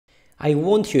I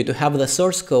want you to have the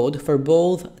source code for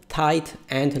both tight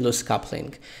and loose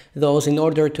coupling. Thus, in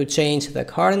order to change the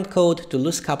current code to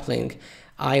loose coupling,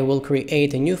 I will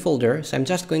create a new folder. So I'm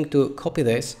just going to copy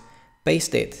this,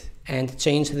 paste it, and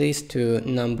change this to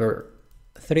number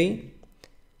 3,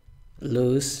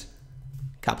 loose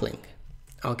coupling.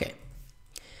 Okay.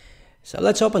 So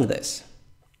let's open this.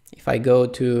 If I go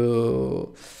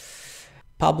to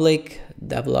public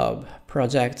Devlob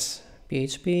projects,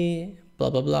 PHP, blah,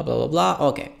 blah, blah, blah, blah, blah.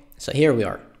 Okay, so here we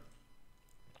are.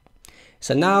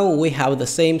 So now we have the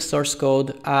same source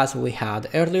code as we had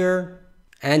earlier,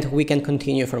 and we can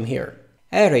continue from here.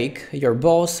 Eric, your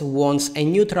boss, wants a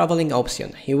new traveling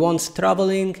option. He wants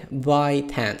traveling by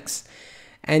tanks.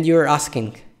 And you're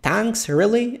asking, tanks,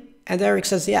 really? And Eric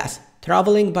says, yes,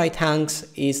 traveling by tanks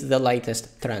is the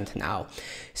latest trend now.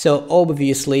 So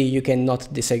obviously you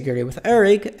cannot disagree with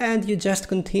Eric, and you just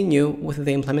continue with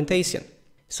the implementation.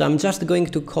 So I'm just going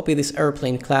to copy this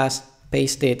airplane class,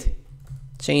 paste it,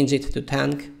 change it to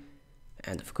tank,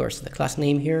 and of course the class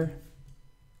name here,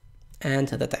 and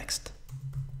the text.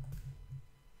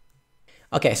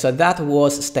 Okay, so that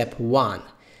was step 1.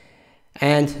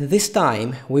 And this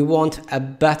time we want a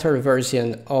better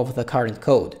version of the current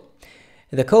code.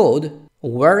 The code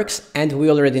works and we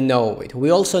already know it. We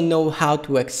also know how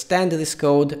to extend this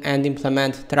code and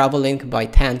implement traveling by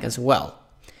tank as well.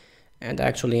 And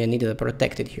actually I need to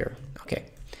protect it here. Okay.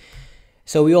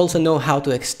 So we also know how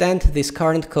to extend this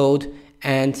current code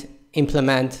and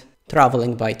implement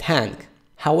traveling by tank.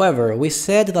 However, we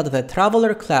said that the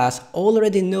traveler class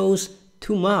already knows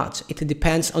too much. It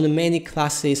depends on many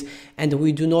classes and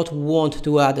we do not want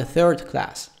to add a third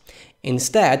class.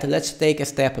 Instead, let's take a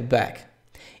step back.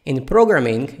 In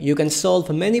programming, you can solve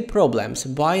many problems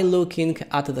by looking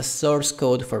at the source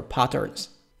code for patterns.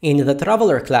 In the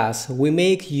traveler class, we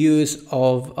make use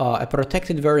of a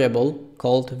protected variable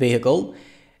called vehicle,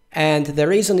 and the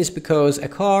reason is because a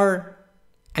car,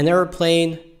 an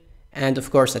airplane, and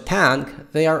of course a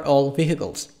tank, they are all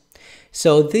vehicles.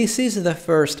 So this is the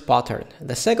first pattern.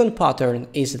 The second pattern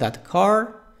is that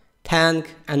car,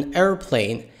 tank, and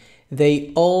airplane,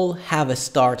 they all have a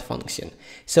start function.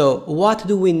 So what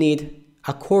do we need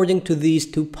according to these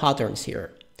two patterns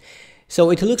here? So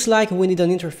it looks like we need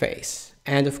an interface.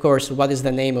 And of course, what is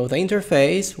the name of the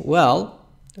interface? Well,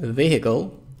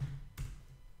 vehicle.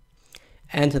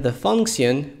 And the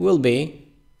function will be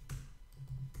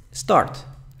start.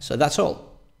 So that's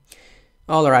all.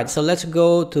 All right, so let's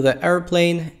go to the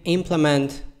airplane,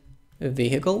 implement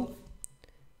vehicle.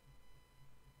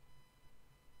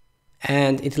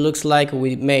 And it looks like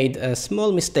we made a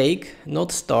small mistake,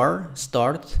 not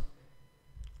start.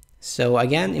 So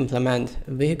again, implement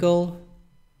vehicle.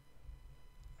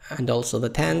 And also the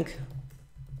tank.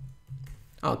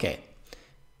 Okay,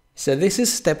 so this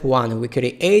is step 1. We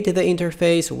create the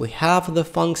interface, we have the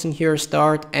function here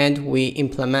start, and we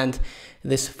implement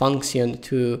this function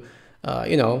to,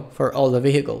 for all the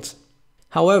vehicles.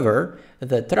 However,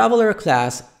 the traveler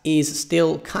class is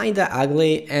still kinda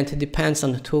ugly and depends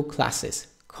on two classes,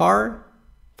 car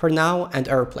for now and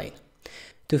airplane.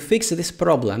 To fix this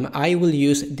problem, I will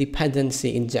use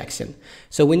dependency injection.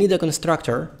 So we need a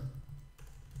constructor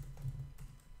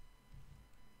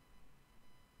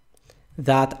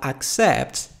that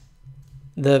accepts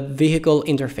the vehicle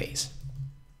interface.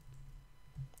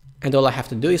 And all I have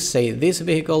to do is say this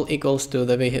vehicle equals to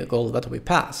the vehicle that we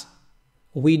pass.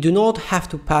 We do not have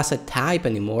to pass a type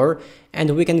anymore,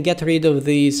 and we can get rid of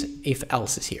these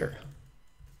if-elses here.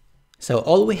 So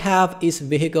all we have is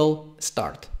vehicle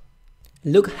start.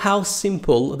 Look how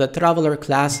simple the traveler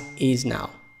class is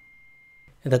now.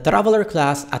 The traveler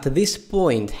class at this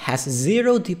point has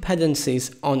 0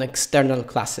 dependencies on external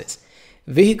classes.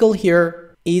 Vehicle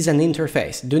here is an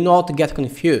interface. Do not get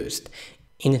confused.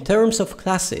 In terms of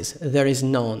classes, there is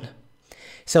none.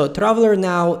 So traveler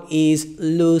now is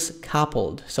loose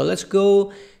coupled. So let's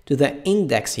go to the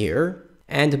index here.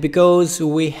 And because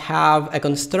we have a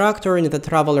constructor in the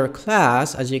traveler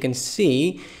class, as you can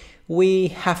see, we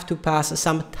have to pass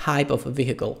some type of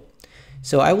vehicle.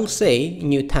 So I will say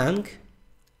new tank,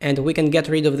 and we can get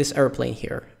rid of this airplane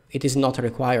here. It is not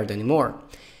required anymore.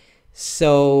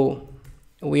 So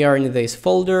we are in this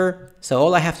folder. So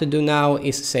all I have to do now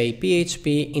is say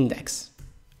PHP index.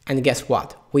 And guess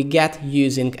what? We get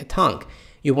using a tank.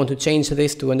 You want to change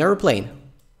this to an airplane?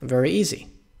 Very easy.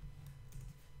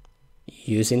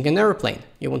 Using an airplane.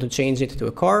 You want to change it to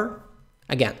a car?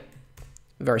 Again,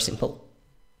 very simple.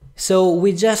 So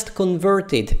we just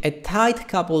converted a tight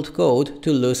coupled code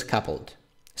to loose coupled.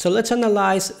 So let's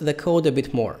analyze the code a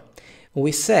bit more.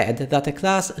 We said that a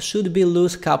class should be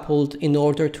loose coupled in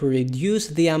order to reduce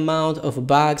the amount of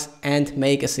bugs and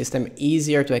make a system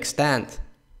easier to extend.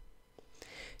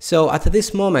 So at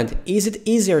this moment, is it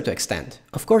easier to extend?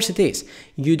 Of course it is.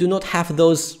 You do not have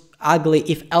those ugly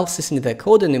if-else's in the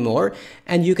code anymore,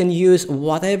 and you can use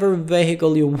whatever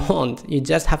vehicle you want. You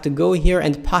just have to go here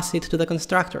and pass it to the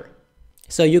constructor.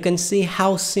 So you can see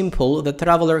how simple the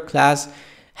traveler class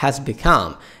has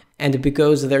become. And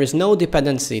because there is no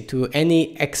dependency to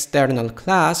any external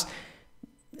class,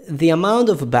 the amount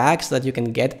of bugs that you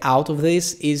can get out of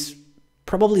this is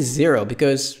probably zero,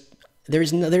 because there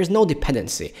is no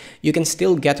dependency. You can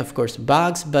still get, of course,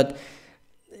 bugs, but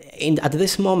at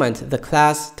this moment, the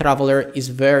class traveler is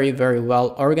very, very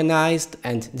well organized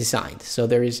and designed. So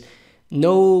there is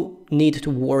no need to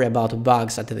worry about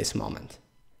bugs at this moment.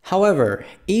 However,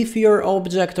 if your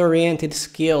object-oriented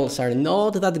skills are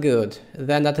not that good,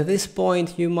 then at this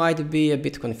point you might be a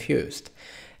bit confused.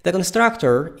 The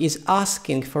constructor is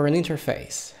asking for an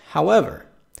interface. However,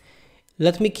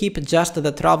 let me keep just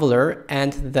the traveler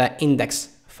and the index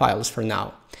files for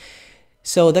now.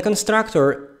 So the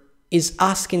constructor is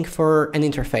asking for an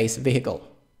interface vehicle.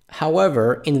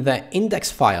 However, in the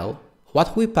index file,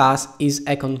 what we pass is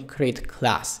a concrete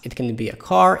class. It can be a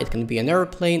car, it can be an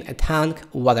airplane, a tank,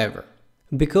 whatever.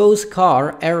 Because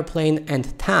car, airplane,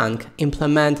 and tank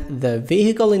implement the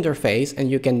vehicle interface,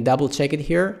 and you can double check it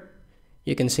here,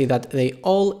 you can see that they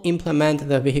all implement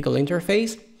the vehicle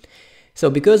interface. So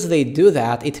because they do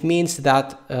that, it means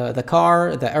that the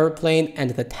car, the airplane,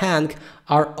 and the tank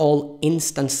are all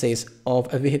instances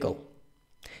of a vehicle.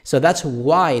 So that's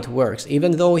why it works.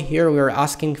 Even though here we're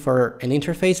asking for an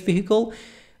interface vehicle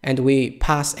and we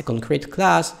pass a concrete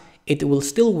class, it will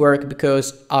still work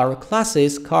because our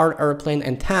classes, car, airplane,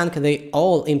 and tank, they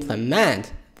all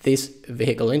implement this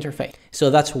vehicle interface.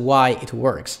 So that's why it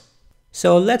works.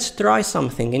 So let's try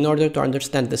something in order to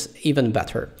understand this even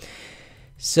better.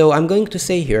 So I'm going to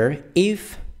say here,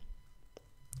 if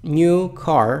new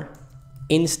car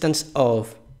instance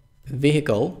of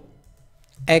vehicle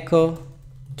echo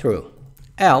true,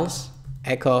 else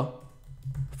echo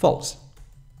false.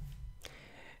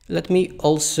 Let me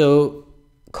also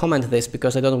comment this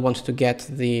because I don't want to get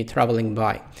the traveling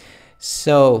by.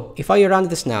 So if I run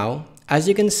this now, as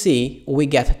you can see, we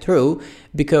get true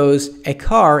because a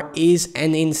car is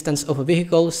an instance of a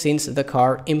vehicle since the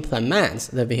car implements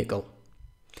the vehicle.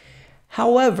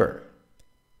 However,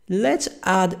 let's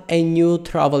add a new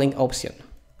traveling option,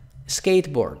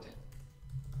 skateboard.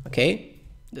 Okay,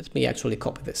 let me actually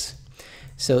copy this.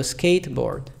 So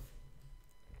skateboard.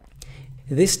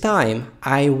 This time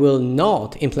I will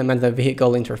not implement the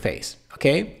vehicle interface.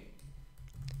 Okay,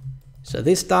 so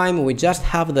this time we just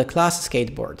have the class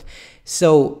skateboard.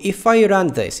 So if I run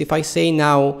this, if I say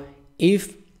now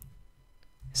if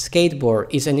skateboard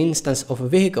is an instance of a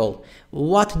vehicle,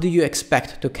 what do you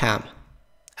expect to come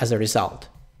as a result?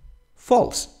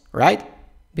 False, right?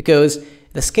 Because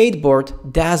the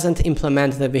skateboard doesn't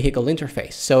implement the vehicle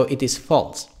interface, so it is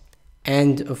false.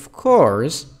 And of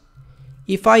course,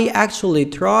 if I actually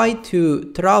try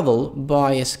to travel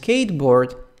by a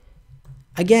skateboard,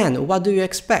 again, what do you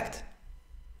expect?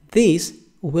 This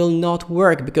will not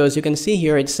work because you can see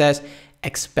here it says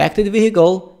expected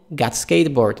vehicle got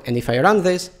skateboard. And if I run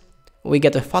this, we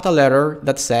get a fatal error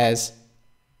that says,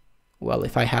 well,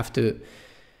 if I have to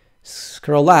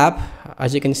scroll up,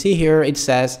 as you can see here, it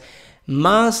says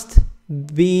must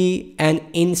be an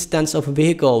instance of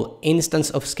vehicle, instance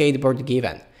of skateboard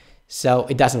given. So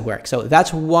it doesn't work. So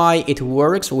that's why it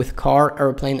works with car,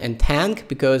 airplane, and tank,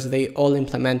 because they all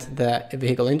implement the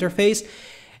vehicle interface.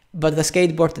 But the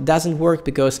skateboard doesn't work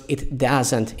because it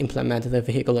doesn't implement the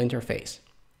vehicle interface.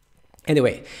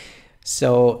 Anyway,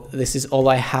 so this is all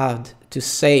I had to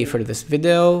say for this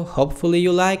video. Hopefully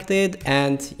you liked it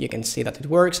and you can see that it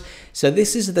works. So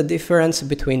this is the difference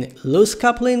between loose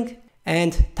coupling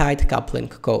and tight coupling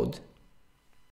code.